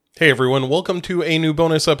Hey everyone, welcome to a new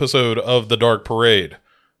bonus episode of The Dark Parade.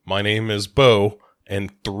 My name is Bo,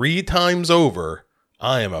 and 3 times over,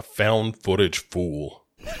 I am a found footage fool.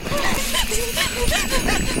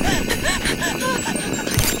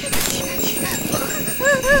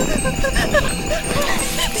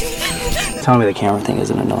 Tell me the camera thing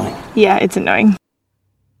isn't annoying. Yeah, it's annoying.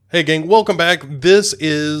 Hey gang, welcome back. This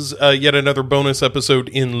is yet another bonus episode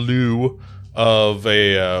in lieu of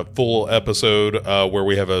a full episode where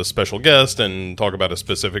we have a special guest and talk about a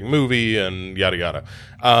specific movie and yada yada.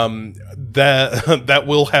 That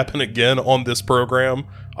will happen again on this program,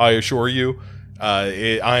 I assure you.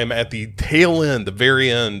 I am at the tail end, the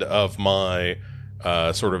very end of my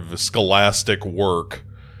sort of scholastic work,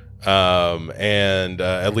 and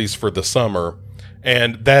at least for the summer.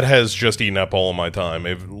 And that has just eaten up all of my time.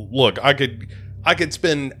 Look, I could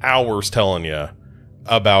spend hours telling you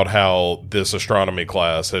about how this astronomy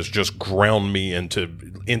class has just ground me into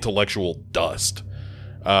intellectual dust.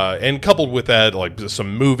 And coupled with that, like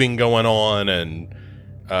some moving going on and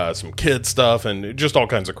some kid stuff and just all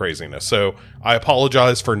kinds of craziness. So I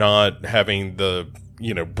apologize for not having the,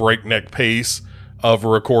 breakneck pace of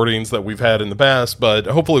recordings that we've had in the past, but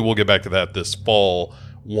hopefully we'll get back to that this fall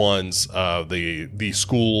once the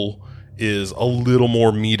school is a little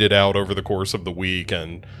more meted out over the course of the week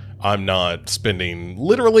and I'm not spending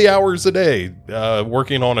literally hours a day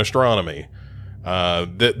working on astronomy.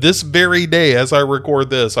 This very day, as I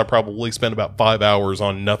record this, I probably spent about 5 hours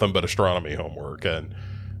on nothing but astronomy homework. And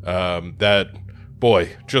that,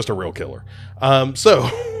 boy, just a real killer. But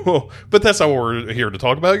that's not what we're here to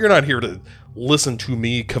talk about. You're not here to listen to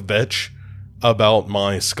me kvetch about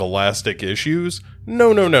my scholastic issues.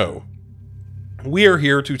 No. We are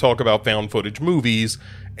here to talk about found footage movies.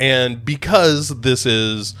 And because this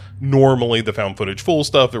is normally the found footage full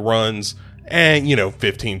stuff, it runs,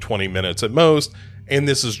 15, 20 minutes at most, and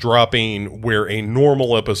this is dropping where a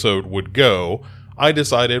normal episode would go, I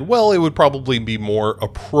decided, well, it would probably be more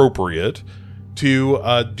appropriate to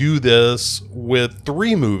do this with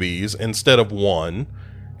 3 movies instead of 1,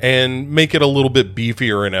 and make it a little bit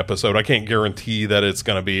beefier an episode. I can't guarantee that it's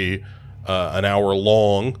going to be an hour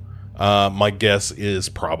long. My guess is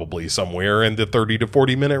probably somewhere in the 30 to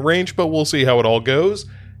 40 minute range, but we'll see how it all goes.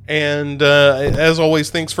 And as always,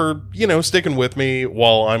 thanks for, sticking with me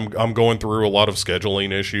while I'm going through a lot of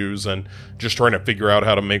scheduling issues and just trying to figure out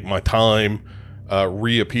how to make my time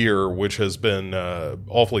reappear, which has been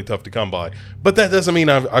awfully tough to come by. But that doesn't mean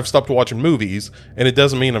I've stopped watching movies, and it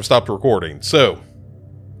doesn't mean I've stopped recording. So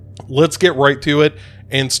let's get right to it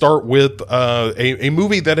and start with a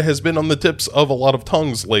movie that has been on the tips of a lot of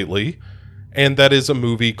tongues lately, and that is a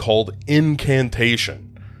movie called Incantation.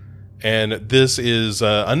 And this is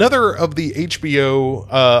another of the Netflix.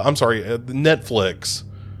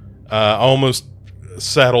 I almost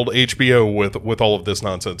saddled HBO with all of this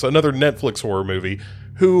nonsense. Another Netflix horror movie,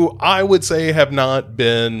 who I would say have not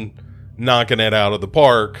been knocking it out of the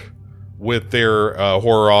park with their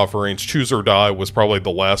horror offerings. Choose or Die was probably the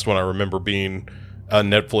last one I remember being a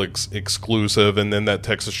Netflix exclusive, and then that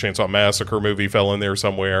Texas Chainsaw Massacre movie fell in there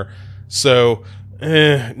somewhere. So,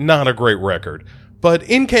 not a great record. But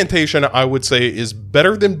Incantation, I would say, is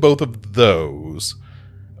better than both of those.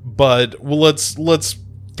 But let's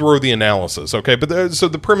throw the analysis, okay? But so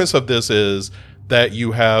the premise of this is that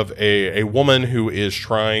you have a woman who is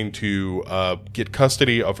trying to get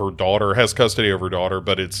custody of her daughter, has custody of her daughter,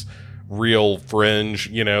 but it's real fringe,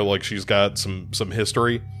 like she's got some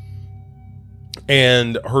history.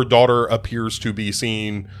 And her daughter appears to be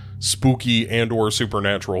seeing spooky and or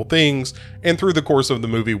supernatural things. And through the course of the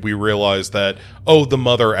movie, we realize that, the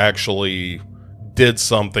mother actually did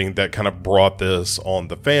something that kind of brought this on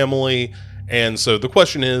the family. And so the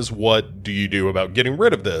question is, what do you do about getting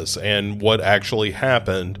rid of this? And what actually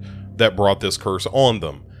happened that brought this curse on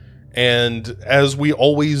them? And as we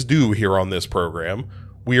always do here on this program,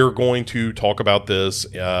 we are going to talk about this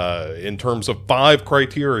in terms of 5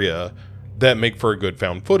 criteria that make for a good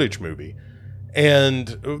found footage movie. And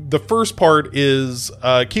the first part is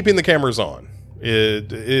keeping the cameras on.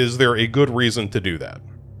 Is there a good reason to do that?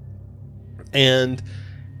 And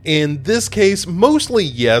in this case, mostly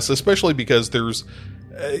yes, especially because there's,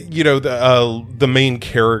 the main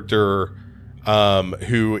character,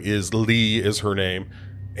 who is Lee is her name,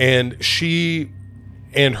 and she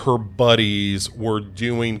and her buddies were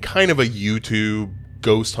doing kind of a YouTube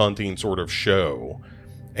ghost hunting sort of show.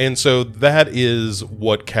 And so that is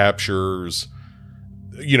what captures,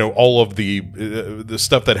 all of the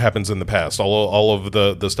stuff that happens in the past, all of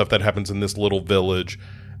the stuff that happens in this little village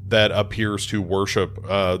that appears to worship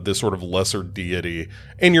this sort of lesser deity.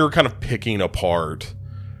 And you're kind of picking apart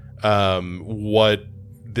what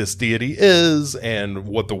this deity is and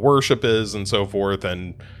what the worship is and so forth,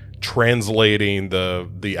 and translating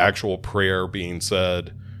the actual prayer being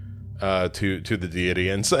said to the deity,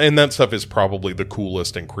 and that stuff is probably the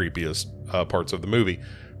coolest and creepiest parts of the movie.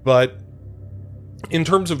 But in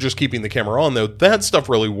terms of just keeping the camera on, though, that stuff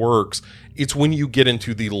really works. It's when you get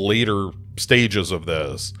into the later stages of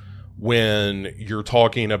this, when you're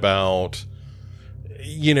talking about,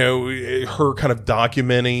 you know, her kind of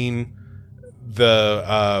documenting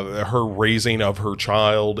her raising of her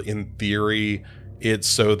child. In theory, it's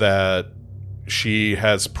so that she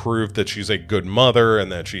has proof that she's a good mother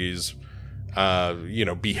and that she's, you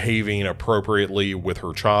know, behaving appropriately with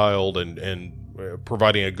her child and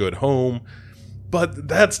providing a good home. But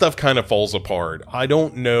that stuff kind of falls apart. I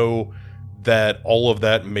don't know that all of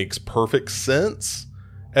that makes perfect sense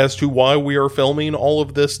as to why we are filming all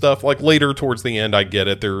of this stuff. Like, later towards the end, I get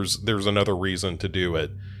it. There's another reason to do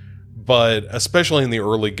it. But especially in the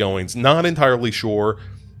early goings, not entirely sure.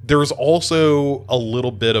 There's also a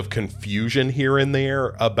little bit of confusion here and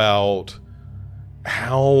there about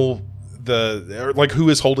how who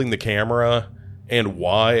is holding the camera and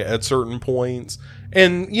why at certain points.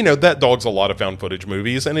 And, you know, that dogs a lot of found footage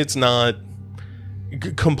movies, and it's not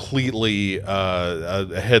completely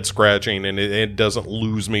head scratching, and it doesn't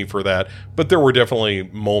lose me for that. But there were definitely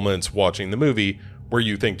moments watching the movie where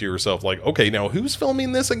you think to yourself, like, okay, now who's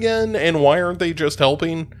filming this again? And why aren't they just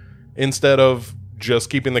helping instead of just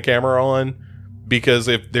keeping the camera on? Because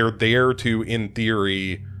if they're there to, in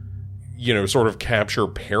theory, you know, sort of capture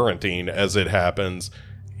parenting as it happens,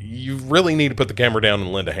 you really need to put the camera down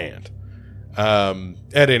and lend a hand.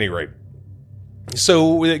 At any rate,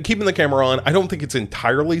 so keeping the camera on, I don't think it's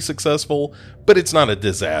entirely successful, but it's not a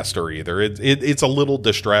disaster either. It's a little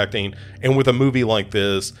distracting, and with a movie like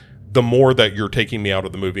this, the more that you're taking me out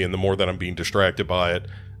of the movie and the more that I'm being distracted by it,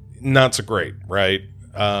 not so great, right?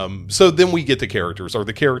 So then we get to characters. Are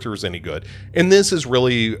the characters any good? And this is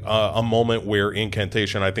really a moment where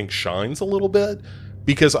Incantation, I think, shines a little bit,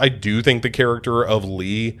 because I do think the character of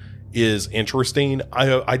Lee is interesting.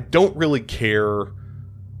 I don't really care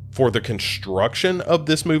for the construction of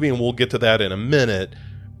this movie, and we'll get to that in a minute.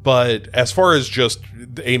 But as far as just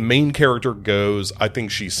a main character goes, I think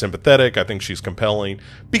she's sympathetic. I think she's compelling,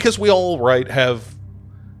 because we all, right, have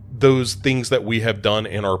those things that we have done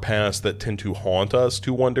in our past that tend to haunt us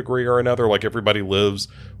to one degree or another. Like, everybody lives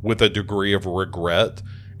with a degree of regret.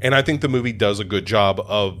 And I think the movie does a good job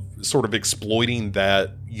of sort of exploiting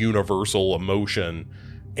that universal emotion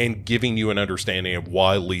and giving you an understanding of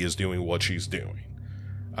why Lee is doing what she's doing.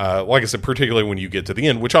 Like I said, particularly when you get to the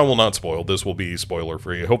end, which I will not spoil. This will be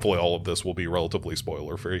spoiler-free. Hopefully all of this will be relatively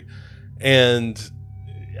spoiler-free. And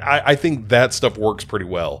I think that stuff works pretty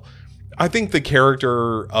well. I think the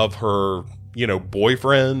character of her, you know,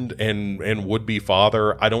 boyfriend and would-be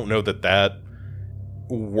father, I don't know that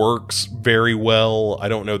works very well. I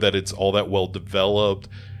don't know that it's all that well developed.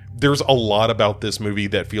 There's a lot about this movie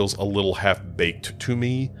that feels a little half-baked to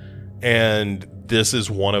me, and this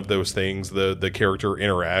is one of those things, the character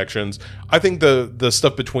interactions. I think the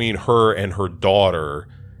stuff between her and her daughter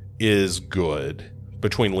is good,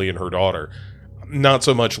 between Lee and her daughter. Not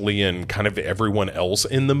so much Lee and kind of everyone else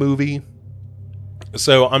in the movie.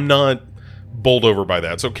 So I'm not bowled over by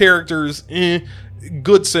that. So characters,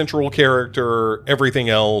 good central character. Everything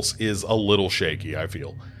else is a little shaky, I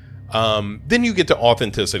feel. Then you get to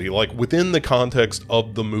authenticity. Like, within the context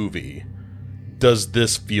of the movie, does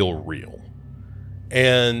this feel real?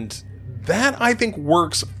 And that, I think,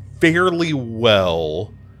 works fairly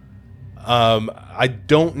well. I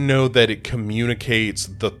don't know that it communicates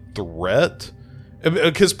the threat,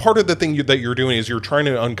 because part of the thing that you're doing is you're trying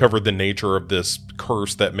to uncover the nature of this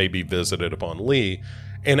curse that may be visited upon Lee.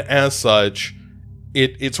 And as such,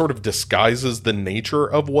 it sort of disguises the nature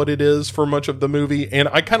of what it is for much of the movie. And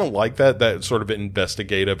I kind of like that sort of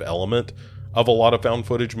investigative element of a lot of found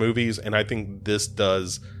footage movies. And I think this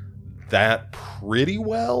does that pretty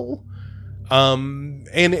well.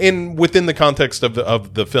 And within the context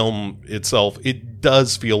of the film itself, it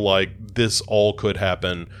does feel like this all could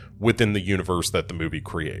happen within the universe that the movie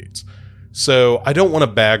creates. So I don't want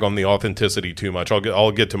to bag on the authenticity too much.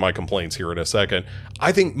 I'll get to my complaints here in a second.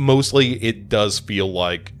 I think mostly it does feel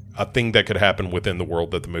like a thing that could happen within the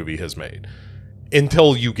world that the movie has made.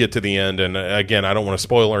 Until you get to the end, and again, I don't want to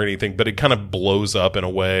spoil or anything, but it kind of blows up in a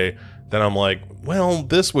way that I'm like, well,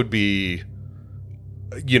 this would be,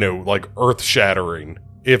 you know, like earth-shattering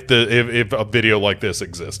if a video like this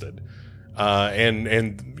existed.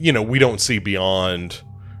 And you know, we don't see beyond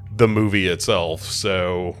the movie itself,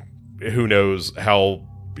 so who knows how,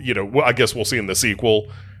 you know, I guess we'll see in the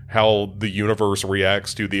sequel how the universe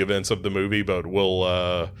reacts to the events of the movie, but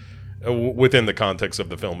we'll within the context of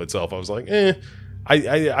the film itself, I was like,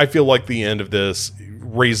 I feel like the end of this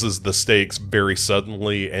raises the stakes very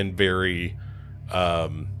suddenly and very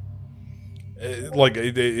like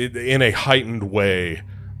in a heightened way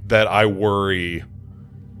that I worry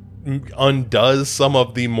undoes some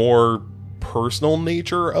of the more personal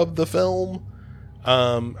nature of the film.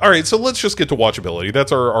 All right, so let's just get to watchability.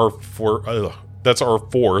 That's our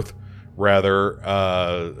fourth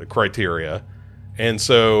criteria. And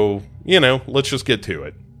so, let's just get to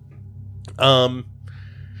it.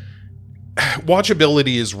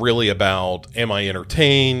 Watchability is really about, am I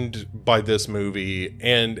entertained by this movie?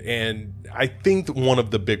 And I think that one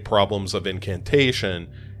of the big problems of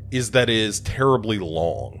Incantation is that it is terribly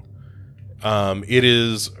long. It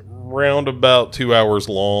is round about 2 hours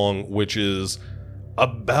long, which is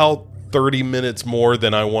about 30 minutes more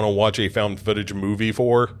than I want to watch a found footage movie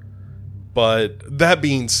for. But that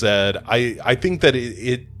being said, I think that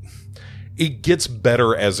it gets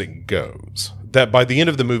better as it goes. That by the end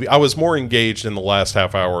of the movie, I was more engaged in the last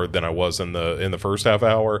half hour than I was in the first half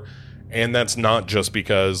hour. And that's not just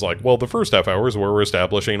because, the first half hour is where we're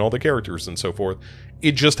establishing all the characters and so forth.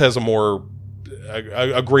 It just has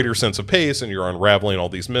a greater sense of pace, and you're unraveling all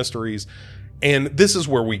these mysteries. And this is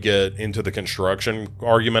where we get into the construction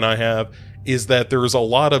argument I have, is that there's a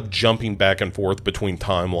lot of jumping back and forth between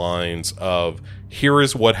timelines of, here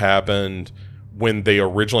is what happened when they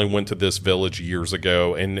originally went to this village years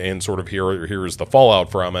ago, and sort of here is the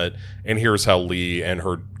fallout from it, and here's how Lee and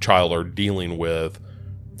her child are dealing with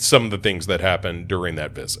some of the things that happened during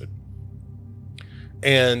that visit.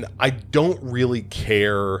 And I don't really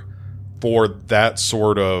care for that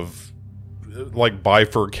sort of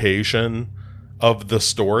bifurcation of the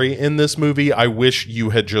story in this movie. I wish you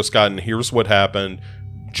had just gotten, here's what happened,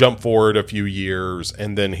 jump forward a few years,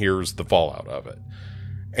 and then here's the fallout of it.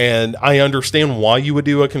 And I understand why you would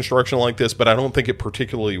do a construction like this, but I don't think it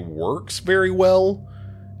particularly works very well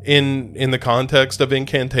in the context of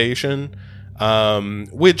Incantation,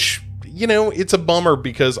 which, it's a bummer,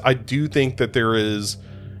 because I do think that there is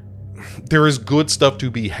good stuff to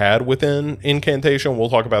be had within Incantation. We'll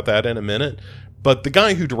talk about that in a minute. But the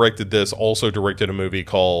guy who directed this also directed a movie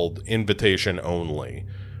called Invitation Only,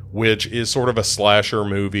 which is sort of a slasher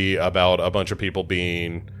movie about a bunch of people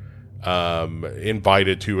being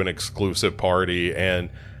invited to an exclusive party. And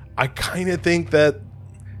I kind of think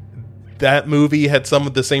that movie had some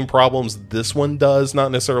of the same problems this one does,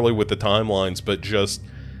 not necessarily with the timelines, but just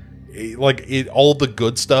all the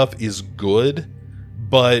good stuff is good,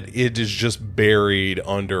 but it is just buried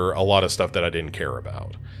under a lot of stuff that I didn't care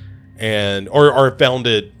about. And or I found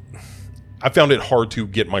it hard to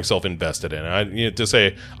get myself invested in. To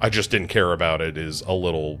say I just didn't care about it is a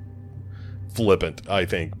little flippant, I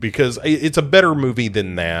think, because it's a better movie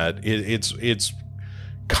than that. It's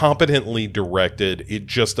competently directed. It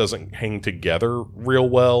just doesn't hang together real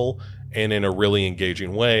well and in a really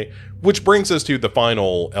engaging way, which brings us to the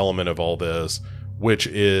final element of all this, which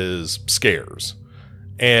is scares.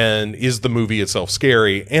 And is the movie itself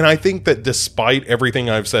scary? And I think that despite everything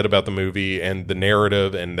I've said about the movie and the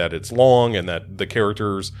narrative, and that it's long, and that the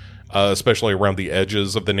characters, especially around the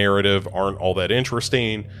edges of the narrative, aren't all that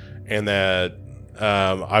interesting, and that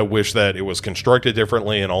I wish that it was constructed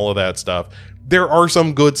differently and all of that stuff, there are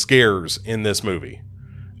some good scares in this movie.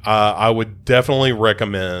 I would definitely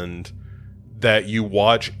recommend that you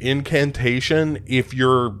watch Incantation if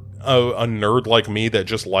you're a nerd like me that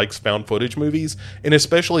just likes found footage movies, and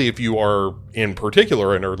especially if you are in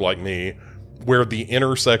particular a nerd like me, where the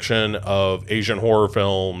intersection of Asian horror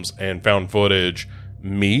films and found footage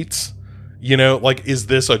meets. Is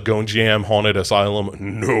this a Gonjiam haunted asylum?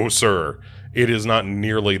 No, sir. It is not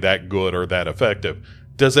nearly that good or that effective.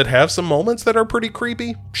 Does it have some moments that are pretty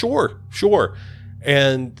creepy? Sure.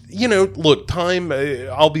 And, look, time,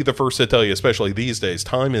 I'll be the first to tell you, especially these days,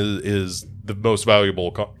 time is the most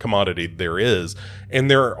valuable commodity there is. And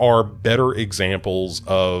there are better examples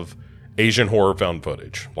of Asian horror found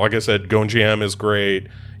footage. Like I said, Gonjiam is great.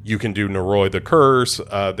 You can do Noroi the Curse.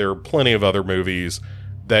 There are plenty of other movies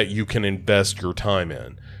that you can invest your time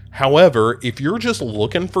in. However, if you're just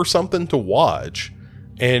looking for something to watch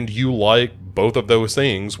and you like both of those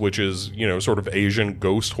things, which is, sort of Asian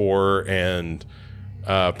ghost horror and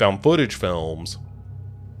found footage films,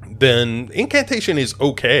 then Incantation is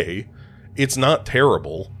okay. It's not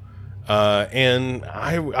terrible. And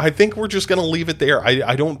I think we're just going to leave it there.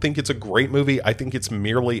 I don't think it's a great movie. I think it's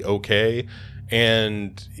merely okay.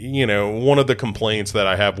 And, one of the complaints that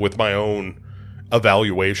I have with my own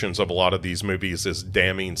evaluations of a lot of these movies is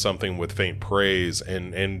damning something with faint praise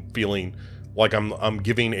and feeling like I'm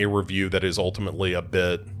giving a review that is ultimately a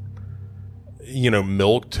bit,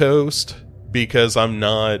 milquetoast, because I'm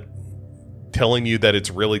not telling you that it's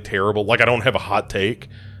really terrible. Like, I don't have a hot take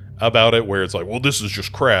about it where it's like, well, this is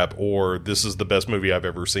just crap, or this is the best movie I've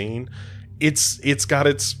ever seen. It's got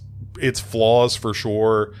its flaws for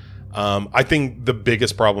sure. I think the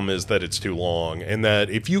biggest problem is that it's too long, and that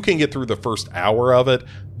if you can get through the first hour of it,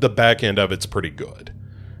 the back end of it's pretty good.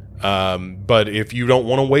 But if you don't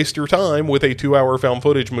want to waste your time with a 2-hour found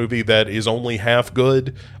footage movie that is only half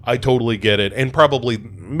good, I totally get it. And probably,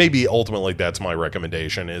 maybe ultimately that's my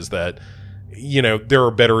recommendation, is that, there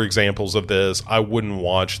are better examples of this. I wouldn't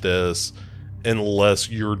watch this unless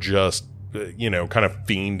you're just, kind of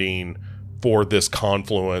fiending for this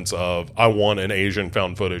confluence of, I want an Asian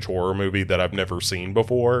found footage horror movie that I've never seen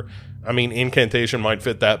before. I mean, Incantation might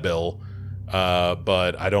fit that bill,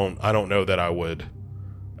 but I don't know that I would.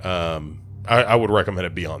 I would recommend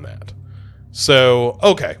it beyond that. So,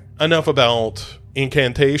 okay, enough about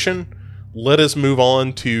Incantation. Let us move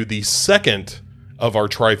on to the second of our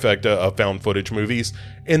trifecta of found footage movies,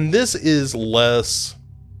 and this is less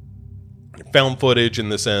found footage in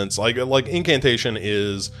the sense, like Incantation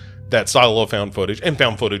is that style of found footage, and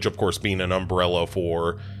found footage, of course, being an umbrella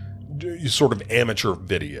for sort of amateur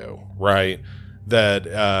video, right? That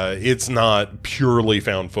it's not purely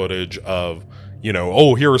found footage of,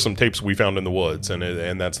 here are some tapes we found in the woods,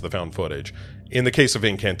 and that's the found footage. In the case of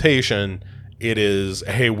Incantation, it is,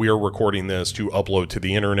 hey, we are recording this to upload to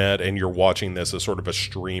the internet, and you're watching this as sort of a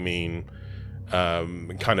streaming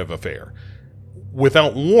kind of affair.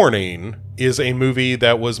 Without Warning is a movie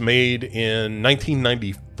that was made in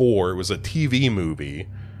 1994. It was a TV movie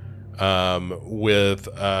with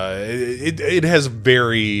it has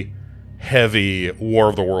very heavy War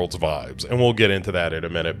of the Worlds vibes, and we'll get into that in a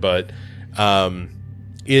minute. But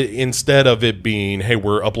instead of it being, hey,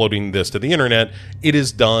 we're uploading this to the internet, it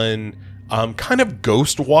is done kind of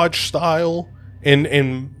Ghost Watch style.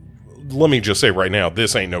 And let me just say right now,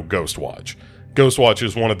 this ain't no Ghost Watch. Ghost Watch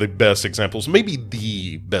is one of the best examples, maybe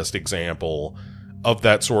the best example of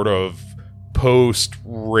that sort of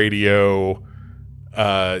post-radio,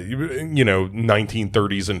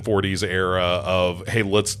 1930s and 40s era of, hey,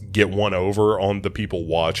 let's get one over on the people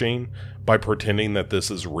watching by pretending that this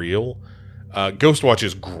is real. Ghost Watch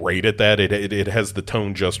is great at that. It has the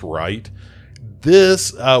tone just right.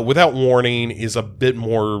 This, Without Warning, is a bit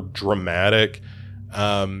more dramatic.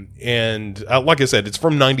 And like I said, it's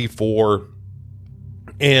from 94.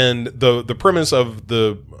 And the premise of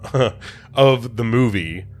the of the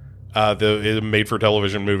movie, the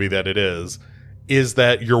made-for-television movie that it is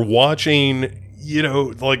that you're watching,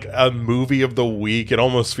 like a movie of the week. It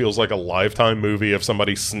almost feels like a Lifetime movie of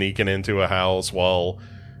somebody sneaking into a house while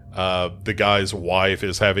the guy's wife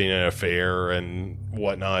is having an affair and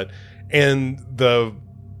whatnot. And the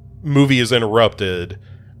movie is interrupted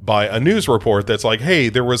by a news report that's like, hey,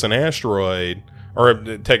 there was an asteroid, or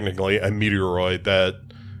technically a meteoroid, that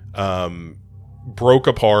broke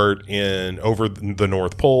apart over the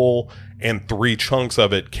North Pole, and 3 chunks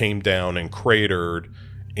of it came down and cratered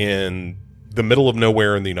in the middle of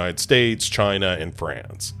nowhere in the United States, China, and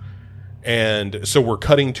France. And so we're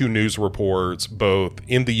cutting to news reports both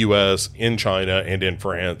in the US, in China, and in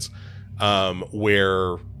France,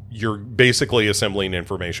 where you're basically assembling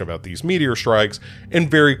information about these meteor strikes.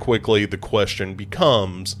 And very quickly the question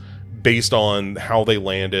becomes, based on how they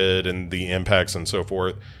landed and the impacts and so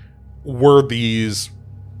forth, were these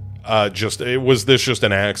was this just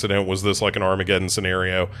an accident? Was this like an Armageddon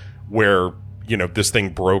scenario where, this thing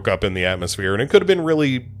broke up in the atmosphere and it could have been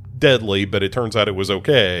really deadly, but it turns out it was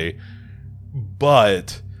okay.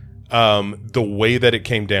 But the way that it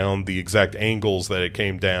came down, the exact angles that it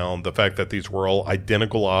came down, the fact that these were all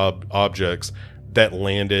identical objects that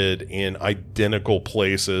landed in identical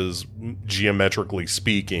places, geometrically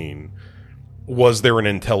speaking, was there an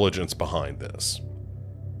intelligence behind this?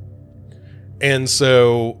 And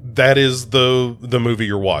so that is the movie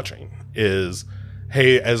you're watching, is,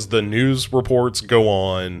 hey, as the news reports go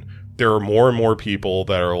on, there are more and more people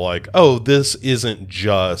that are like, oh, this isn't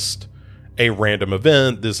just a random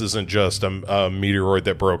event. This isn't just a meteoroid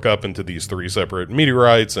that broke up into these 3 separate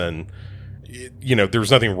meteorites, and,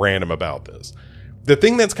 there's nothing random about this. The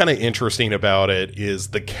thing that's kind of interesting about it is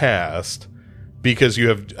the cast, because you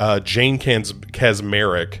have Jane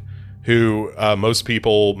Kaczmarek, who most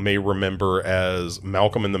people may remember as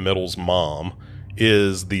Malcolm in the Middle's mom,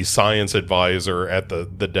 is the science advisor at the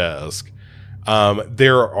desk.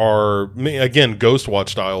 There are, again, Ghost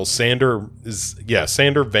Watch styles, Sander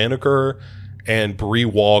Vanaker and Bree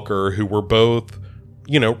Walker, who were both,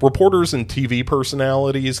 reporters and TV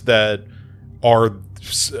personalities that are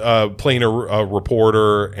playing a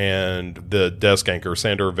reporter, and the desk anchor,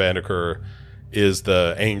 Sander Vanneker, is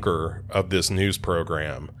the anchor of this news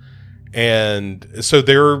program. And so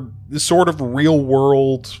they're sort of real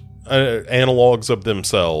world analogs of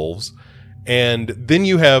themselves. And then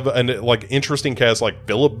you have an interesting cast, like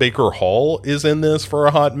Philip Baker Hall is in this for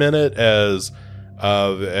a hot minute as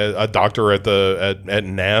a doctor at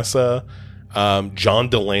NASA. John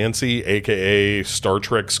Delancey, aka Star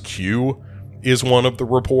Trek's Q, is one of the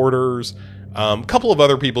reporters. A couple of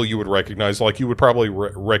other people you would recognize, like you would probably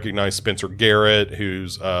recognize Spencer Garrett,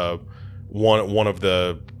 who's one of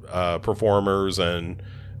the performers, and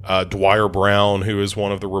Dwyer Brown, who is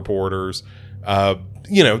one of the reporters.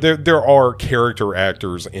 There are character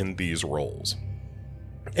actors in these roles,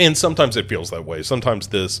 and sometimes it feels that way. Sometimes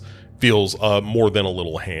this feels more than a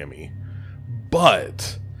little hammy.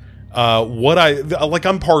 But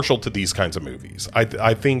I'm partial to these kinds of movies.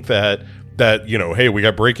 I think that hey, we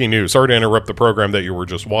got breaking news. Sorry to interrupt the program that you were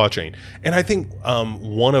just watching. And I think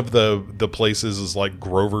one of the places is like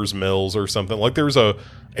Grover's Mills or something. Like there's a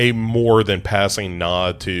more than passing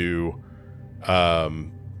nod to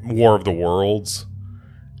War of the Worlds.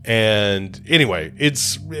 And anyway,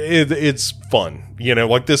 it's fun.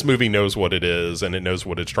 Like this movie knows what it is, and it knows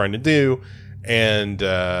what it's trying to do. And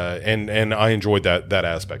I enjoyed that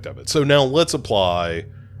aspect of it. So now let's apply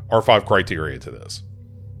our 5 criteria to this.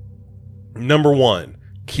 Number 1,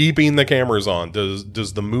 keeping the cameras on.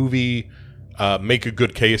 Does the movie make a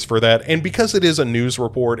good case for that? And because it is a news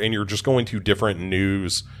report, and you're just going to different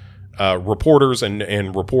news reporters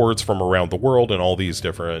and reports from around the world, and all these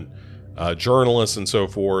different journalists and so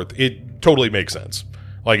forth, it totally makes sense.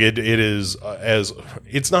 Like it is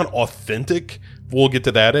it's not authentic. We'll get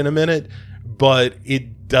to that in a minute, but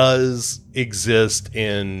it does exist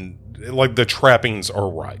in, like, the trappings are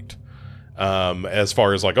right. As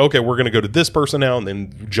far as like, okay, we're going to go to this person now and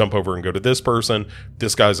then jump over and go to this person.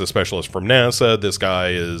 This guy's a specialist from NASA. This guy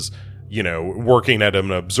is, working at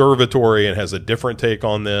an observatory and has a different take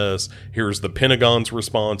on this. Here's the Pentagon's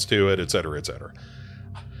response to it, et cetera, et cetera.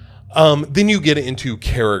 Then you get into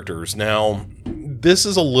characters. Now, this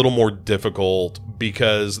is a little more difficult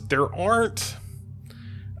because there are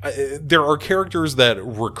characters that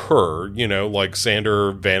recur, like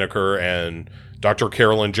Sander Vanneker and Dr.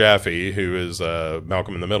 Carolyn Jaffe, who is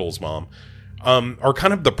Malcolm in the Middle's mom, are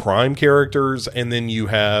kind of the prime characters. And then you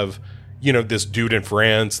have, this dude in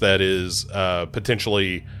France that is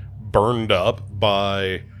potentially burned up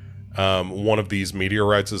by one of these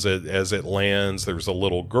meteorites as it lands. There's a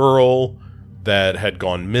little girl that had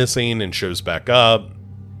gone missing and shows back up.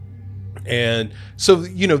 And so,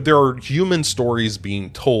 there are human stories being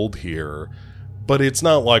told here, but it's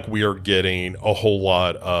not like we are getting a whole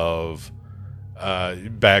lot of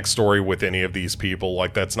backstory with any of these people.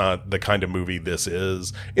 Like, that's not the kind of movie this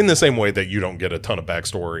is, in the same way that you don't get a ton of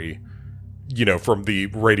backstory, from the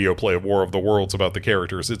radio play of War of the Worlds about the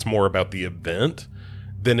characters. It's more about the event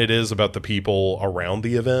than it is about the people around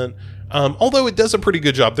the event. Although it does a pretty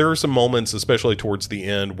good job. There are some moments, especially towards the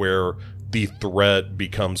end, where the threat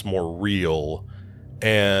becomes more real,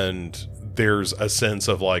 and there's a sense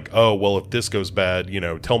of like, oh, well, if this goes bad,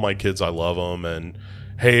 tell my kids I love them, and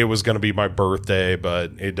hey, it was going to be my birthday,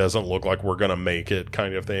 but it doesn't look like we're going to make it,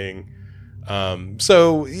 kind of thing.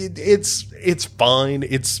 So it's fine.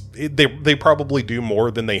 They probably do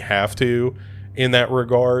more than they have to in that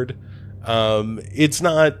regard. It's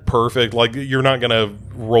not perfect. Like, you're not going to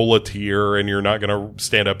roll a tear, and you're not going to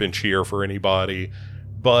stand up and cheer for anybody,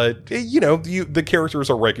 but the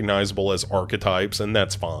characters are recognizable as archetypes, and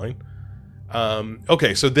that's fine.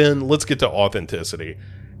 Okay, so then let's get to authenticity.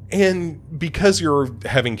 And because you're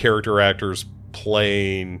having character actors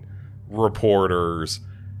playing reporters,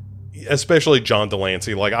 especially John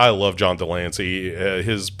Delancey, like, I love John Delancey.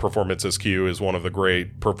 His performance as Q is one of the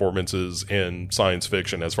great performances in science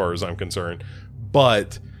fiction as far as I'm concerned.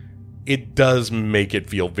 But it does make it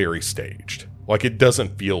feel very staged. Like, it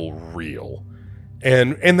doesn't feel real.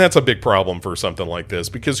 And that's a big problem for something like this,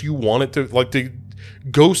 because you want it to, like,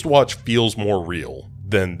 Ghostwatch feels more real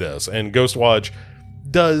than this. And Ghostwatch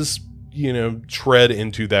does, tread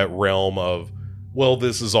into that realm of, well,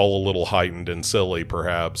 this is all a little heightened and silly,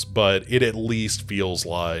 perhaps, but it at least feels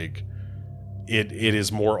like it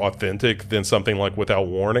is more authentic than something like Without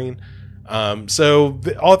Warning. So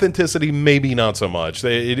the authenticity, maybe not so much.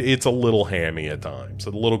 It's a little hammy at times, a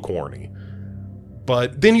little corny.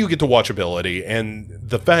 But then you get to watchability, and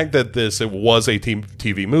the fact that it was a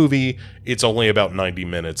TV movie, it's only about 90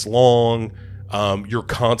 minutes long. You're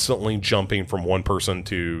constantly jumping from one person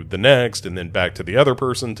to the next and then back to the other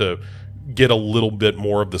person to get a little bit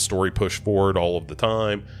more of the story pushed forward all of the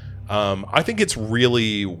time. I think it's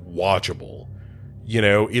really watchable. You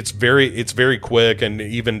know, it's very quick, and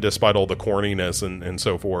even despite all the corniness and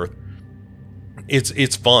so forth,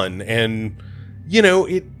 it's fun, and you know,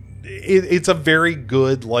 it's a very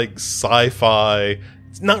good like sci-fi.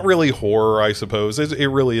 It's not really horror, I suppose. It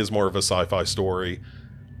really is more of a sci-fi story.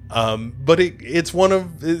 But it's one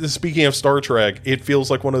of, speaking of Star Trek, it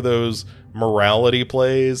feels like one of those morality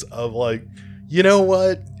plays of like, you know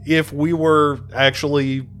what? If we were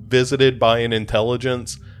actually visited by an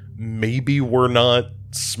intelligence, maybe we're not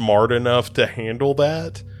smart enough to handle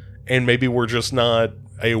that, and maybe we're just not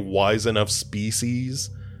a wise enough species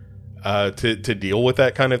to deal with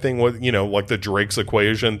that kind of thing. With, you know, like the Drake's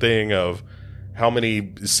equation thing of how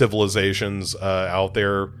many civilizations out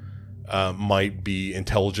there might be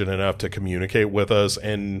intelligent enough to communicate with us,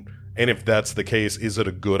 and if that's the case, is it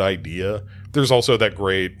a good idea? There's also that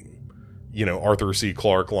great, you know, Arthur C.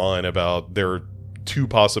 Clarke line about there are two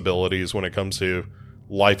possibilities when it comes to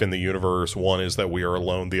life in the universe. One is that we are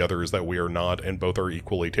alone, the other is that we are not, and both are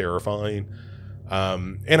equally terrifying.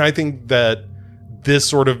 And I think that this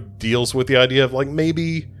sort of deals with the idea of like,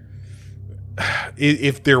 maybe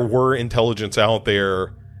if there were intelligence out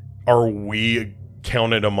there, are we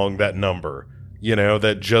counted among that number? You know,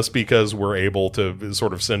 that just because we're able to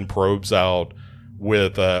sort of send probes out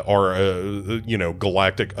with our you know,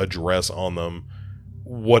 galactic address on them,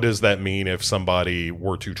 what does that mean if somebody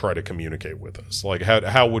were to try to communicate with us? Like,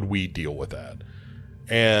 how would we deal with that?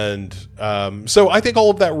 And so I think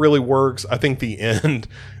all of that really works. I think the end,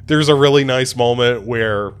 there's a really nice moment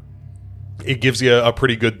where it gives you a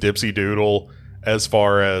pretty good dipsy doodle as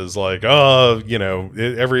far as like, oh, you know,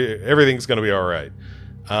 everything's going to be all right.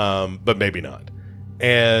 But maybe not.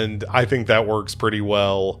 And I think that works pretty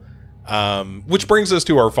well. Which brings us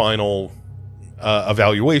to our final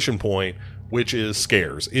evaluation point, which is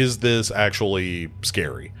scares. Is this actually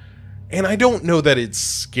scary? And I don't know that it's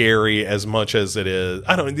scary as much as it is.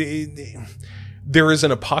 There is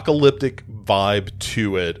an apocalyptic vibe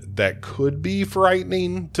to it that could be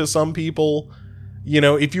frightening to some people. You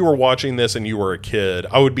know, if you were watching this and you were a kid,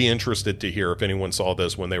 I would be interested to hear if anyone saw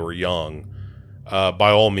this when they were young.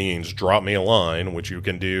 By all means, drop me a line, which you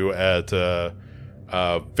can do at Facebook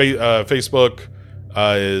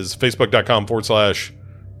is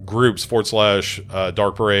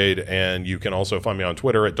facebook.com/groups/Dark Parade. And you can also find me on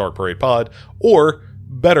Twitter at Dark Parade Pod. Or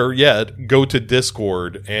better yet, go to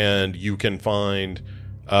Discord and you can find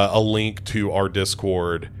a link to our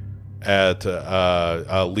Discord at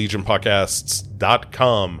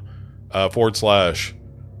legionpodcasts.com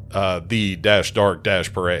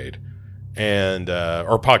 /the-dark-parade. And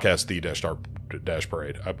or podcast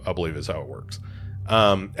the-dark-parade, I believe is how it works.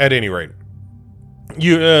 At any rate,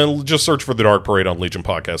 you just search for the Dark Parade on Legion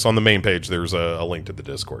Podcasts. On the main page, there's a link to the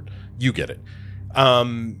Discord. You get it.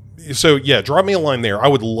 So yeah, drop me a line there. I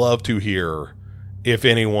would love to hear if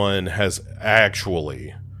anyone has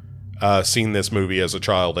actually seen this movie as a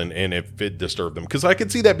child and if it disturbed them, because I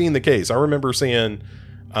could see that being the case. I remember seeing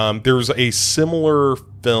there's a similar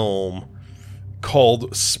film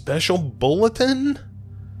called Special Bulletin,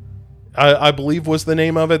 I believe was the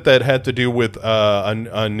name of it, that had to do with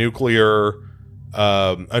a nuclear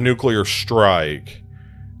strike,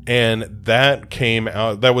 and that came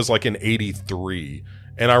out, that was like in 1983,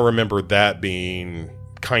 and I remember that being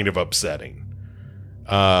kind of upsetting,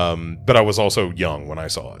 but I was also young when I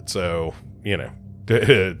saw it, so you know,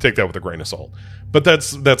 take that with a grain of salt. But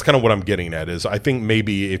that's kind of what I'm getting at, is I think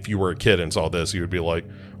maybe if you were a kid and saw this, you would be like,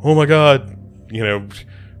 oh my god, you know,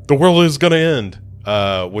 the world is gonna end,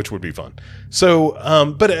 which would be fun. So,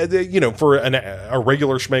 but you know, for a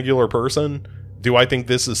regular schmegular person, do I think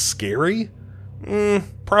this is scary?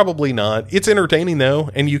 Probably not. It's entertaining though,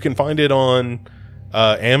 and you can find it on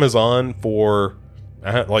Amazon for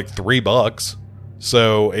like $3.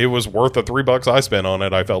 So it was worth the $3 I spent on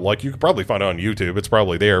it. I felt like you could probably find it on YouTube. It's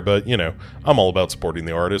probably there, but you know, I'm all about supporting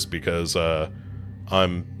the artist because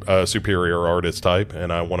I'm a superior artist type,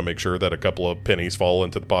 and I want to make sure that a couple of pennies fall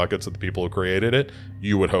into the pockets of the people who created it.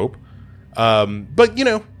 You would hope. But you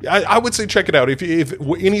know, I would say check it out. If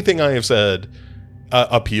anything I have said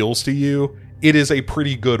appeals to you, it is a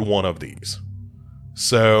pretty good one of these.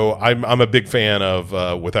 So I'm a big fan of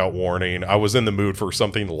Without Warning. I was in the mood for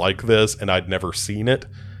something like this, and I'd never seen it,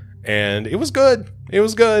 and it was good. It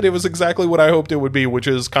was good. It was exactly what I hoped it would be, which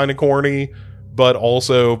is kind of corny, but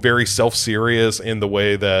also very self-serious in the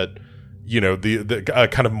way that, you know, the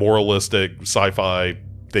kind of moralistic sci-fi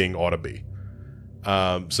thing ought to be.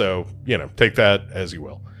 So, you know, take that as you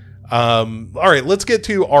will. All right, let's get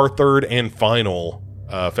to our third and final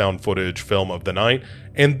found footage film of the night.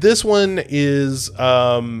 And this one is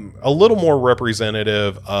a little more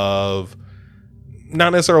representative of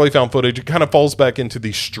not necessarily found footage. It kind of falls back into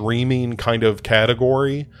the streaming kind of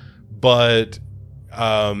category, but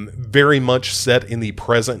very much set in the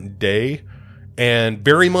present day and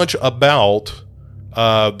very much about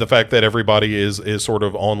the fact that everybody is sort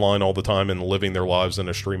of online all the time and living their lives in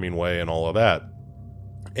a streaming way and all of that.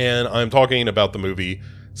 And I'm talking about the movie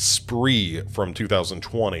Spree from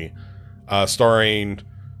 2020, starring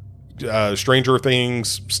Stranger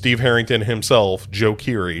Things, Steve Harrington himself, Joe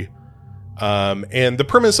Keery. And the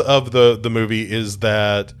premise of the movie is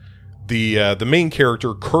that the main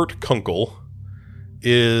character, Kurt Kunkel,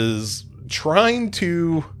 is trying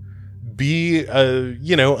to be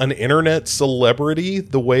an internet celebrity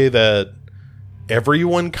the way that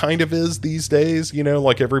everyone kind of is these days,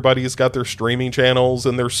 like everybody's got their streaming channels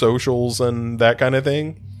and their socials and that kind of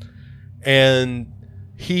thing. And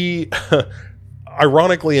he,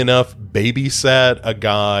 ironically enough, babysat a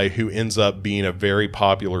guy who ends up being a very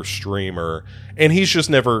popular streamer. And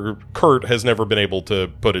Kurt has never been able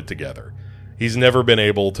to put it together. He's never been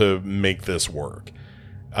able to make this work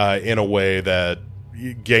in a way that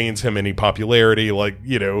gains him any popularity. Like,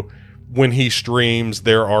 when he streams,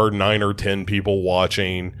 there are 9 or 10 people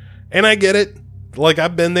watching, and I get it. Like,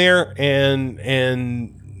 I've been there, and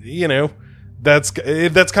that's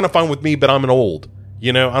kind of fine with me. But I'm an old,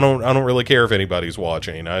 I don't really care if anybody's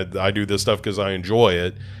watching. I do this stuff because I enjoy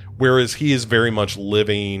it. Whereas he is very much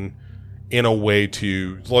living in a way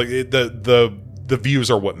to, like, the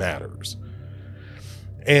views are what matters.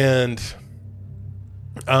 And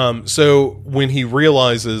so when he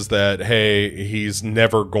realizes that, hey, he's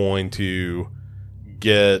never going to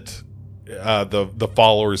get the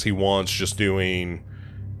followers he wants just doing,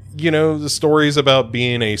 the stories about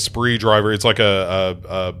being a Spree driver. It's like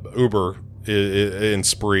a Uber and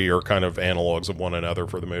Spree are kind of analogs of one another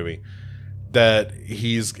for the movie. That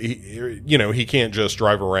he can't just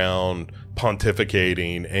drive around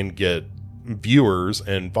pontificating and get viewers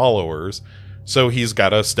and followers. So he's got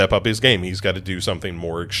to step up his game. He's got to do something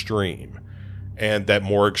more extreme. And that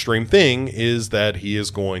more extreme thing is that he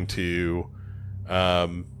is going to,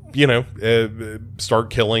 start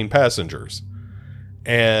killing passengers.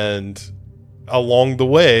 And along the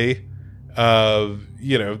way,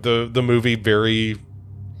 the movie very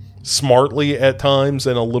smartly at times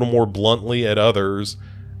and a little more bluntly at others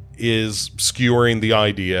is skewering the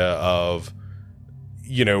idea of,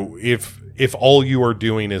 if all you are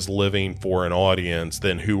doing is living for an audience,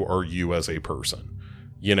 then who are you as a person?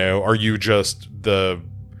 Are you just the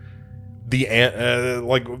thing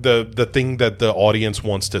that the audience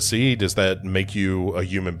wants to see? Does that make you a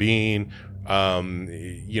human being?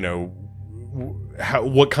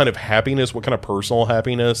 What kind of happiness, what kind of personal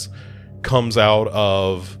happiness comes out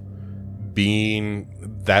of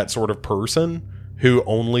being that sort of person who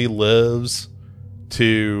only lives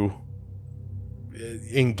to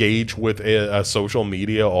engage with a social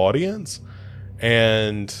media audience?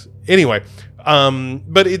 And anyway,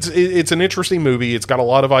 but it's an interesting movie. It's got a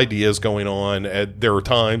lot of ideas going on. There are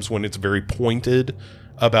times when it's very pointed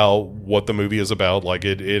about what the movie is about. Like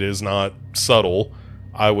it is not subtle,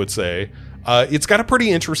 I would say. It's got a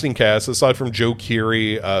pretty interesting cast. Aside from Joe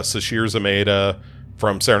Keery, Sashir Zameda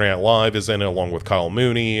from Saturday Night Live is in it, along with Kyle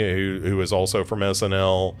Mooney, who is also from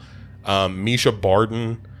SNL. Misha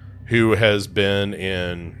Barton, who has been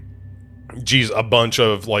in, a bunch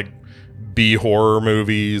of like B horror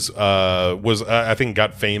movies. I think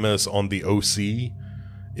got famous on The OC,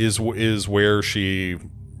 is where she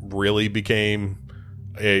really became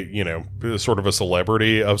sort of a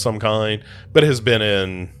celebrity of some kind, but has been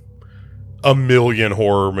in a million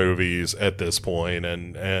horror movies at this point,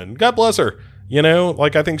 and God bless her.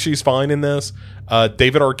 I think she's fine in this.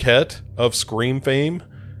 David Arquette of Scream fame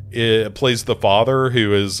plays the father,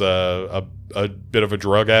 who is a bit of a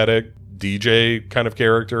drug addict, DJ kind of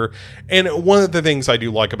character. And one of the things I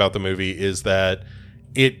do like about the movie is that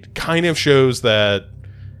it kind of shows that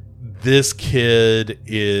this Kurt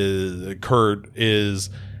is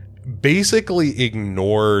basically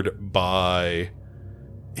ignored by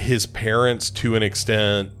his parents to an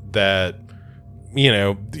extent that,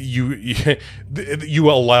 you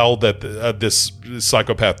allow that this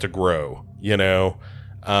psychopath to grow, and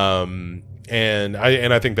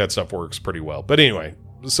I think that stuff works pretty well. But anyway,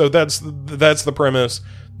 so that's the premise.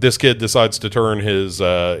 This kid decides to turn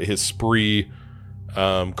his Spree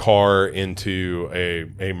car into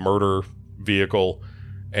a murder vehicle,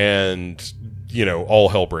 and all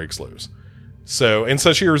hell breaks loose. So, and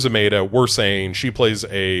Sashir Zameda, we're saying she plays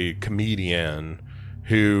a comedian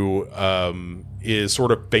who is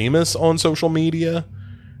sort of famous on social media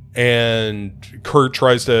and Kurt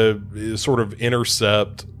tries to sort of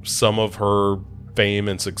intercept some of her fame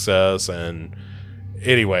and success, and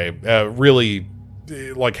anyway, really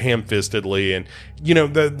like ham-fistedly, and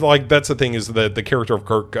that's the thing, is that the character of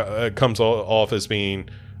Kurt comes off as being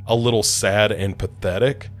a little sad and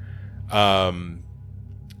pathetic, and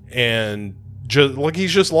just like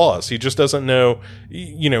he's just lost. He just doesn't know.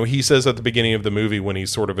 He says at the beginning of the movie, when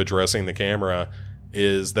he's sort of addressing the camera,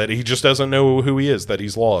 is that he just doesn't know who he is, that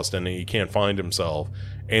he's lost and he can't find himself.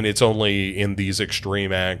 And it's only in these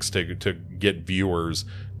extreme acts to get viewers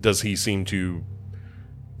does he seem to,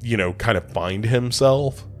 kind of find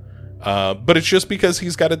himself. But it's just because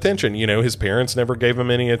he's got attention. His parents never gave him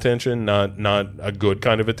any attention, not a good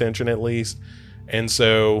kind of attention at least. And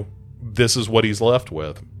so this is what he's left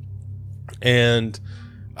with. And,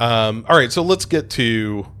 all right, so let's get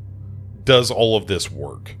to, does all of this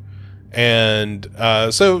work? And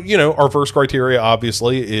so, our first criteria,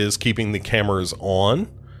 obviously, is keeping the cameras on.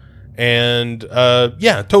 And,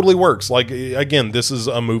 yeah, totally works. Like, again, this is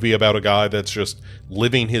a movie about a guy that's just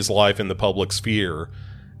living his life in the public sphere,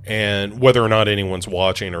 and whether or not anyone's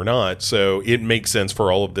watching or not. So it makes sense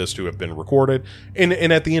for all of this to have been recorded. And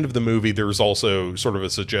at the end of the movie, there's also sort of a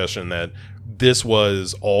suggestion that this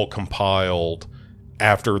was all compiled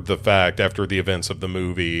after the fact, after the events of the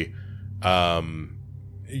movie, in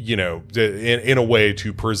a way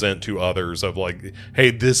to present to others of like, hey,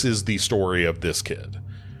 this is the story of this kid.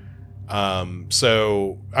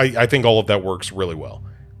 So I think all of that works really well.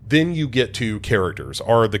 Then you get to characters.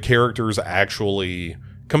 Are the characters actually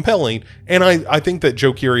compelling? And I think that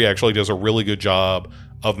Joe Keery actually does a really good job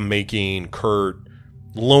of making Kurt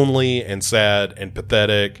lonely and sad and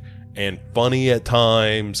pathetic and funny at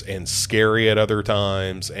times and scary at other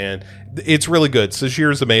times. And it's really good.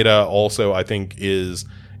 Sashir Zamata also, I think, is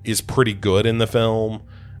pretty good in the film.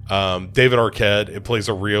 David Arquette, it plays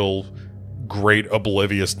a real great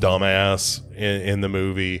oblivious dumbass in the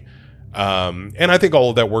movie. And I think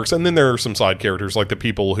all of that works. And then there are some side characters, like the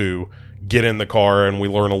people who get in the car and we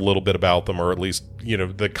learn a little bit about them, or at least,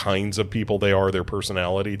 the kinds of people they are, their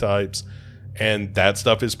personality types. And that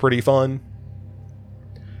stuff is pretty fun.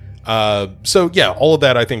 So yeah, all of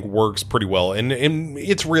that I think works pretty well. And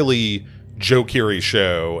it's really Joe Keery's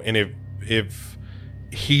show. And if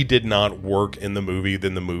he did not work in the movie,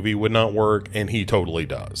 then the movie would not work. And he totally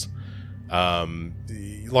does.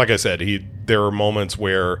 Like I said, there are moments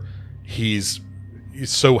where he's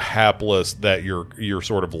so hapless that you're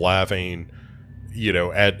sort of laughing,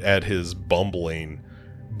 at his bumbling,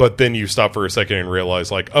 but then you stop for a second and realize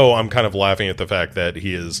like, oh, I'm kind of laughing at the fact that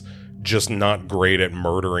he is just not great at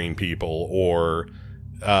murdering people, or,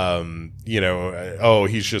 oh,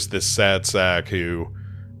 he's just this sad sack who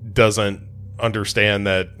doesn't understand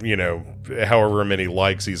that, however many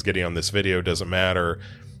likes he's getting on this video doesn't matter.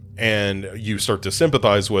 And you start to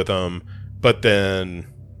sympathize with him, but then,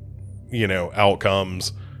 out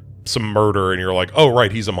comes some murder and you're like, oh,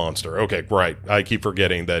 right, he's a monster. Okay, right. I keep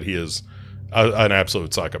forgetting that he is an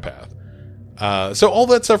absolute psychopath. So all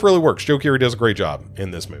that stuff really works. Joe Keery does a great job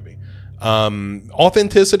in this movie.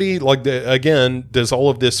 Authenticity, like, again, does all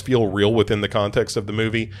of this feel real within the context of the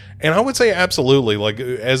movie? And I would say absolutely. Like,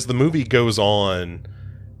 as the movie goes on,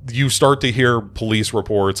 you start to hear police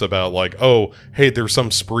reports about like, oh, hey, there's some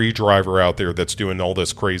spree driver out there that's doing all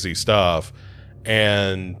this crazy stuff.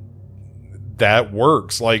 And that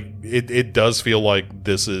works. Like, it does feel like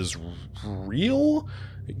this is real,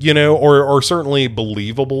 or certainly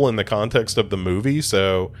believable in the context of the movie.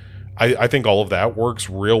 So I think all of that works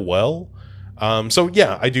real well. So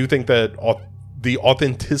yeah, I do think that the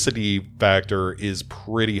authenticity factor is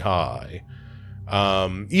pretty high.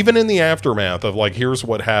 Even in the aftermath of like, here's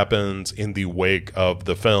what happens in the wake of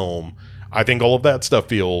the film, I think all of that stuff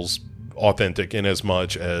feels authentic in as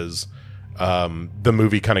much as the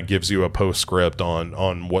movie kind of gives you a postscript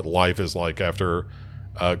on what life is like after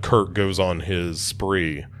Kurt goes on his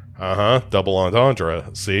spree. Double entendre,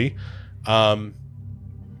 see?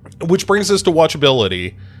 Which brings us to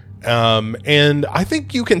watchability. And I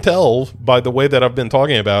think you can tell by the way that I've been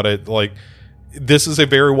talking about it, like, this is a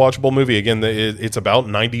very watchable movie. Again, it's about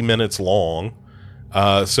 90 minutes long,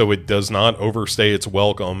 so it does not overstay its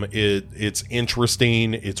welcome. It's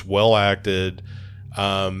interesting. It's well acted.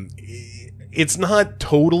 It's not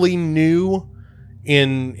totally new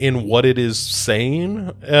in what it is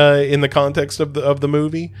saying in the context of the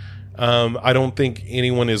movie. I don't think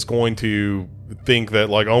anyone is going to think that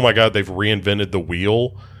like, oh my God, they've reinvented the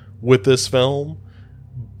wheel with this film.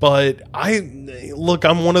 But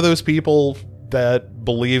I'm one of those people that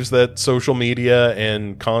believes that social media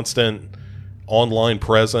and constant online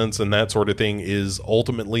presence and that sort of thing is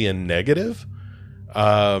ultimately a negative.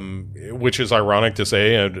 which is ironic to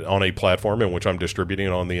say on a platform in which I'm distributing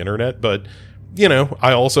on the internet. But,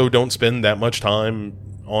 I also don't spend that much time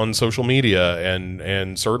on social media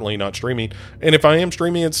and certainly not streaming. And if I am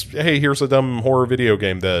streaming, it's, hey, here's a dumb horror video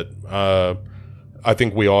game that I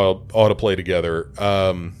think we all ought to play together.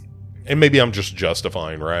 And maybe I'm just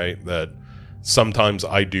justifying, right, that sometimes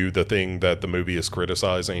I do the thing that the movie is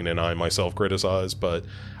criticizing and I myself criticize. But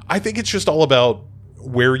I think it's just all about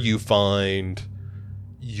where you find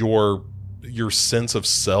your sense of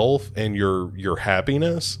self and your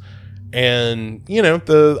happiness. And,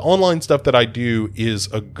 the online stuff that I do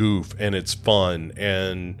is a goof and it's fun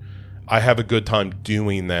and I have a good time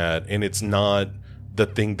doing that. And it's not the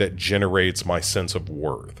thing that generates my sense of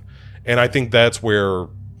worth. And I think that's where,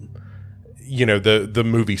 the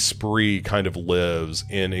movie Spree kind of lives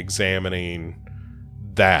in examining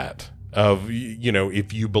that of,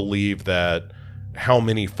 if you believe that how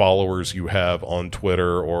many followers you have on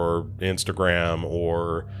Twitter or Instagram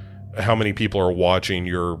or how many people are watching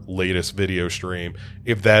your latest video stream,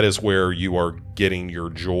 if that is where you are getting your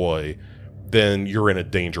joy, then you're in a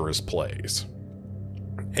dangerous place.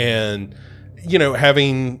 And,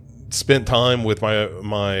 having spent time with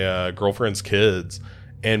my girlfriend's kids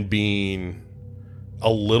and being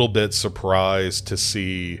a little bit surprised to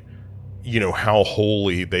see, how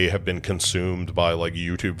wholly they have been consumed by like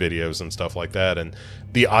YouTube videos and stuff like that. And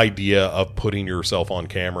the idea of putting yourself on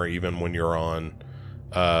camera, even when you're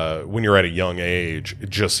when you're at a young age,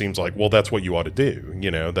 it just seems like, well, that's what you ought to do.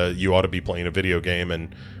 That you ought to be playing a video game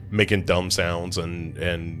and making dumb sounds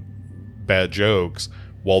and bad jokes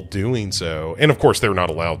while doing so. And of course they're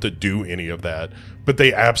not allowed to do any of that, but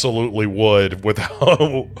they absolutely would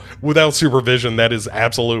without supervision. That is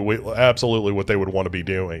absolutely what they would want to be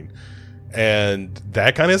doing. And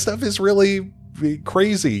that kind of stuff is really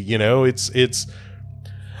crazy. It's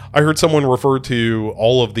I heard someone refer to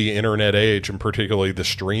all of the internet age, and particularly the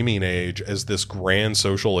streaming age, as this grand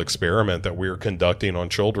social experiment that we're conducting on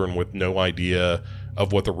children with no idea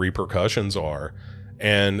of what the repercussions are.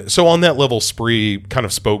 And so on that level, Spree kind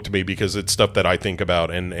of spoke to me because it's stuff that I think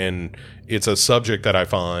about, and it's a subject that I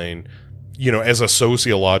find, as a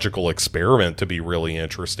sociological experiment to be really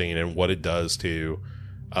interesting, and what it does to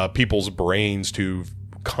people's brains to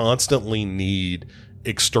constantly need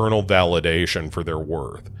external validation for their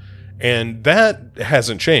worth. And that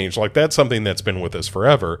hasn't changed. Like, that's something that's been with us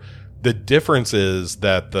forever. The difference is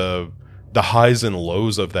that the highs and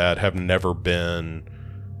lows of that have never been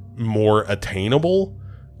more attainable,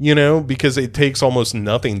 because it takes almost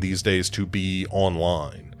nothing these days to be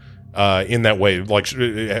online in that way, like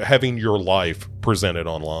having your life presented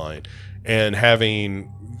online and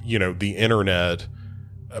having, the internet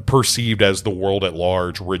perceived as the world at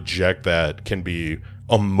large reject that can be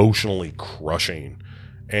emotionally crushing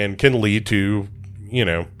and can lead to,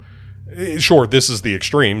 sure, this is the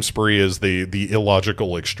extreme. Spree is the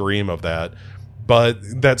illogical extreme of that.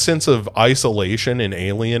 But that sense of isolation and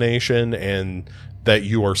alienation, and that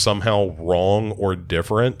you are somehow wrong or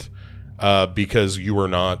different because you are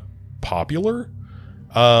not popular,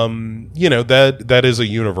 that is a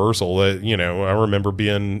universal. That, I remember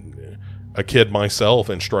being a kid myself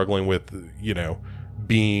and struggling with,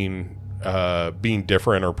 being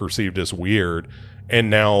different or perceived as weird. And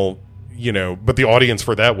now, but the audience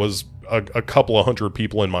for that was a couple of hundred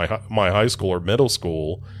people in my high school or middle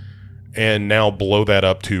school. And now blow that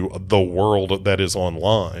up to the world that is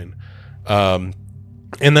online. And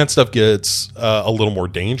that stuff gets a little more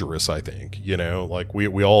dangerous, I think. Like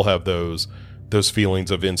we all have those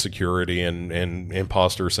feelings of insecurity and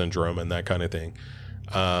imposter syndrome and that kind of thing.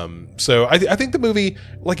 So I think the movie,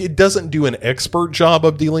 like, it doesn't do an expert job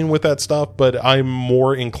of dealing with that stuff, but I'm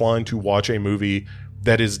more inclined to watch a movie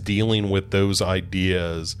that is dealing with those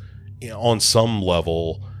ideas on some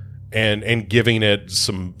level and giving it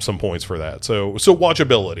some points for that. So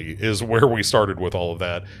watchability is where we started with all of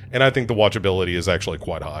that. And I think the watchability is actually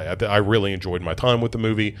quite high. I really enjoyed my time with the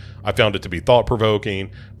movie. I found it to be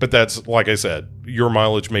thought-provoking, but that's, like I said, your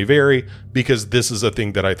mileage may vary because this is a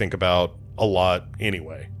thing that I think about a lot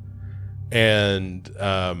anyway. And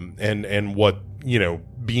what,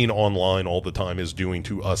 being online all the time is doing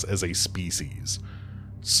to us as a species.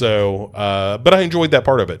 So, but I enjoyed that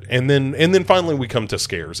part of it. And then finally we come to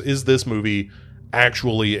scares. Is this movie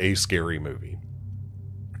actually a scary movie?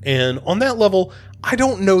 And on that level, I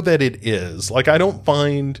don't know that it is. Like, I don't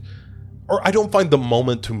find the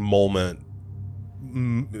moment to moment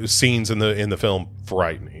scenes in the film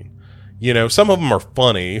frightening. Some of them are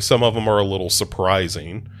funny. Some of them are a little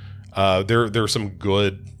surprising. There's some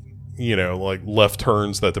good, like left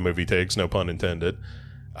turns that the movie takes, no pun intended,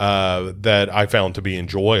 that I found to be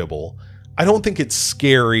enjoyable. I don't think it's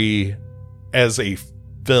scary as a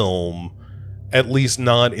film, at least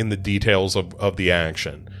not in the details of the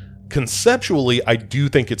action. Conceptually, I do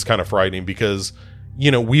think it's kind of frightening because,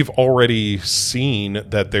 we've already seen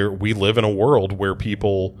that we live in a world where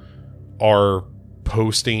people are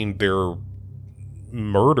posting their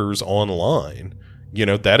murders online.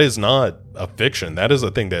 That is not a fiction. That is a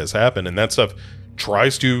thing that has happened, and that stuff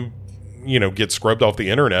tries to, get scrubbed off the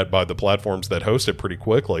internet by the platforms that host it pretty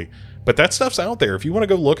quickly. But that stuff's out there. If you want to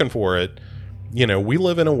go looking for it, we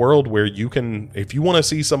live in a world where you can, if you want to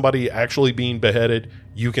see somebody actually being beheaded,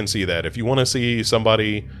 you can see that. If you want to see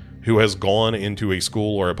somebody who has gone into a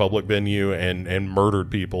school or a public venue and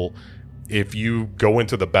murdered people, if you go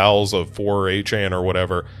into the bowels of 4chan or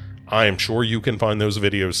whatever, I am sure you can find those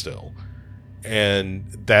videos still. And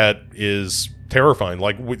that is terrifying.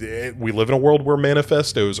 Like, we live in a world where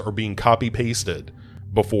manifestos are being copy-pasted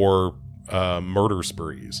before murder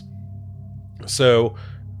sprees. So,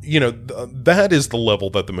 that is the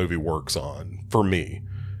level that the movie works on, for me,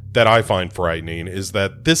 that I find frightening, is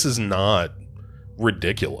that this is not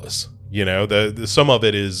ridiculous. Some of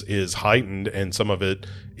it is heightened, and some of it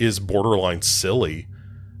is borderline silly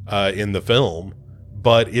in the film,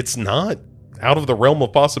 but it's not out of the realm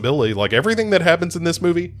of possibility. Like, everything that happens in this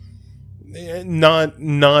movie,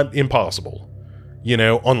 not impossible.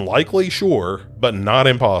 Unlikely, sure, but not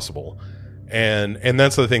impossible. And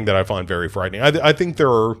that's the thing that I find very frightening. I think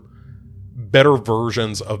there are better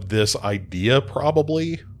versions of this idea,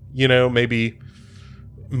 probably. Maybe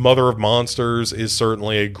Mother of Monsters is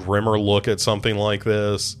certainly a grimmer look at something like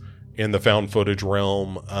this in the found footage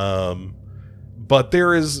realm. But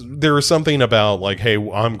there is something about, like, hey,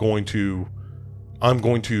 I'm going to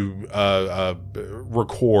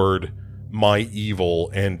record my evil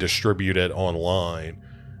and distribute it online.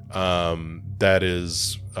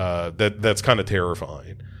 That's kind of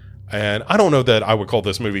terrifying. And I don't know that I would call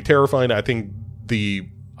this movie terrifying. I think the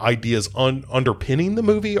ideas underpinning the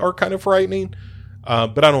movie are kind of frightening.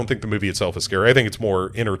 But I don't think the movie itself is scary. I think it's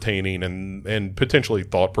more entertaining and potentially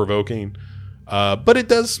thought-provoking. But it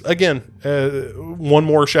does, again, one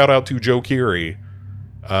more shout out to Joe Keery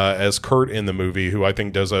as Kurt in the movie, who I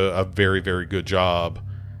think does a very, very good job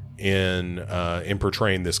in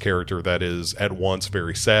portraying this character that is at once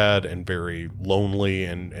very sad and very lonely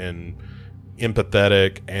and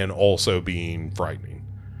empathetic, and also being frightening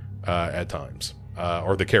at times,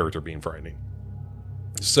 or the character being frightening.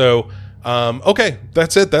 So, okay,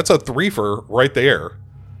 that's it. That's a threefer right there,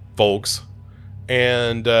 folks.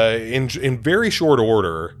 And in very short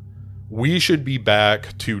order, we should be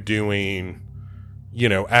back to doing,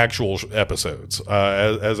 actual episodes.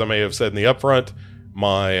 As I may have said in the upfront,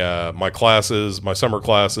 my classes, my summer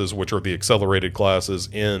classes, which are the accelerated classes,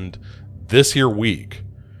 end this here week,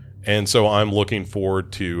 and so I'm looking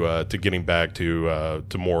forward to getting back to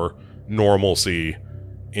more normalcy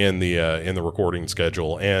in the recording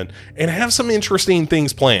schedule, and have some interesting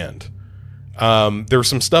things planned. There's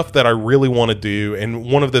some stuff that I really want to do, and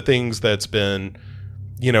one of the things that's been,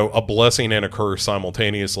 a blessing and a curse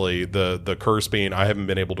simultaneously, the curse being I haven't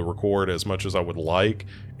been able to record as much as I would like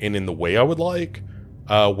and in the way I would like,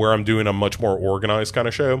 where I'm doing a much more organized kind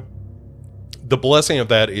of show. The blessing of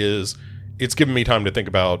that is it's given me time to think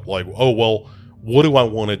about, like, oh, well, what do I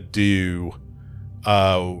want to do,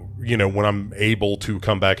 when I'm able to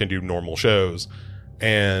come back and do normal shows,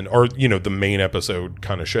 or the main episode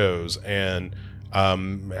kind of shows. And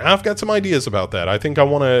I've got some ideas about that. I think I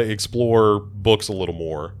want to explore books a little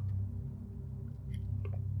more.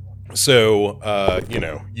 So,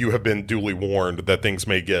 you have been duly warned that things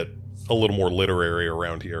may get a little more literary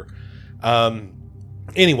around here.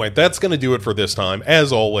 Anyway, that's going to do it for this time.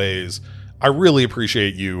 As always, I really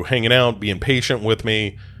appreciate you hanging out, being patient with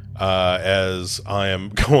me, as I am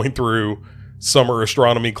going through summer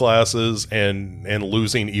astronomy classes and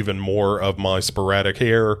losing even more of my sporadic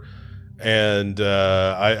hair. And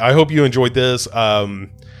I hope you enjoyed this.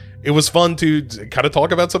 It was fun to kind of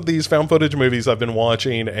talk about some of these found footage movies I've been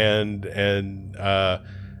watching and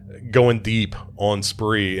going deep on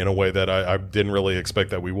Spree in a way that I didn't really expect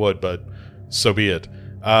that we would, but so be it.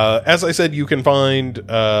 As I said, you can find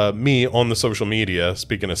me on the social media,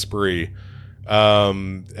 speaking of Spree,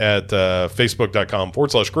 at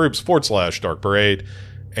facebook.com/groups/Dark Parade.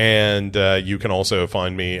 And you can also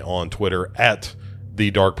find me on Twitter at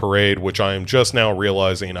The Dark Parade, which I am just now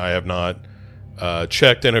realizing I have not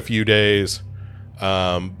checked in a few days.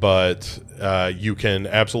 But you can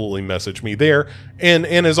absolutely message me there. And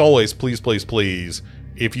as always, please,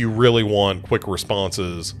 if you really want quick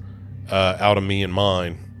responses out of me and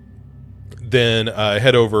mine, then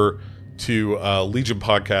head over to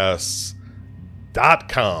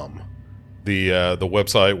legionpodcasts.com the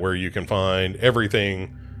website where you can find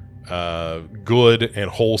everything good and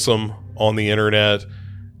wholesome on the internet,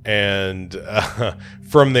 and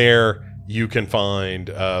from there you can find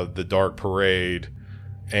the Dark Parade,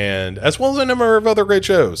 and as well as a number of other great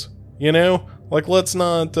shows. You know, like let's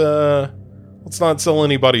not sell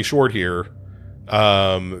anybody short here.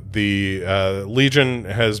 The Legion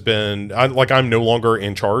has been I'm no longer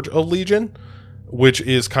in charge of Legion, which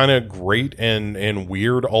is kind of great and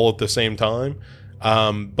weird all at the same time.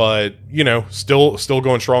 But you know, still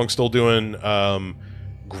going strong, still doing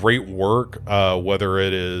great work, whether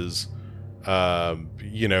it is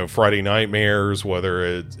you know, Friday Nightmares, whether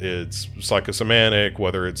it's Psychosemantic,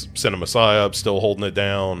 whether it's Cinema Psyop, still holding it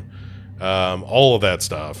down, all of that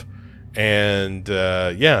stuff. And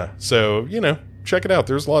yeah, so you know, check it out.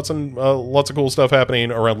 There's lots of cool stuff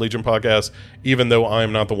happening around Legion Podcast, even though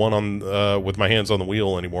I'm not the one on with my hands on the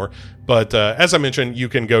wheel anymore. But as I mentioned, you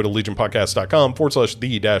can go to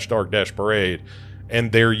legionpodcast.com/the-dark-parade,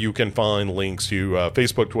 and there you can find links to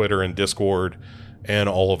Facebook, Twitter, and Discord, and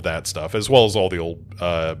all of that stuff, as well as all the old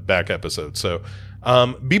back episodes. So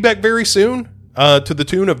be back very soon to the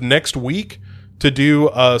tune of next week to do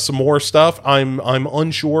some more stuff. I'm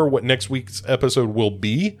unsure what next week's episode will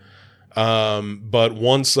be. But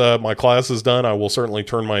once my class is done, I will certainly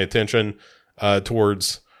turn my attention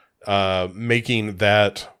towards making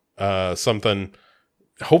that something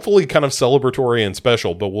hopefully kind of celebratory and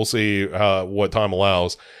special, but we'll see what time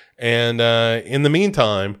allows. And in the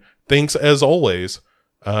meantime, thanks as always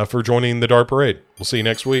for joining the Dark Parade. We'll see you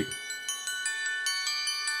next week.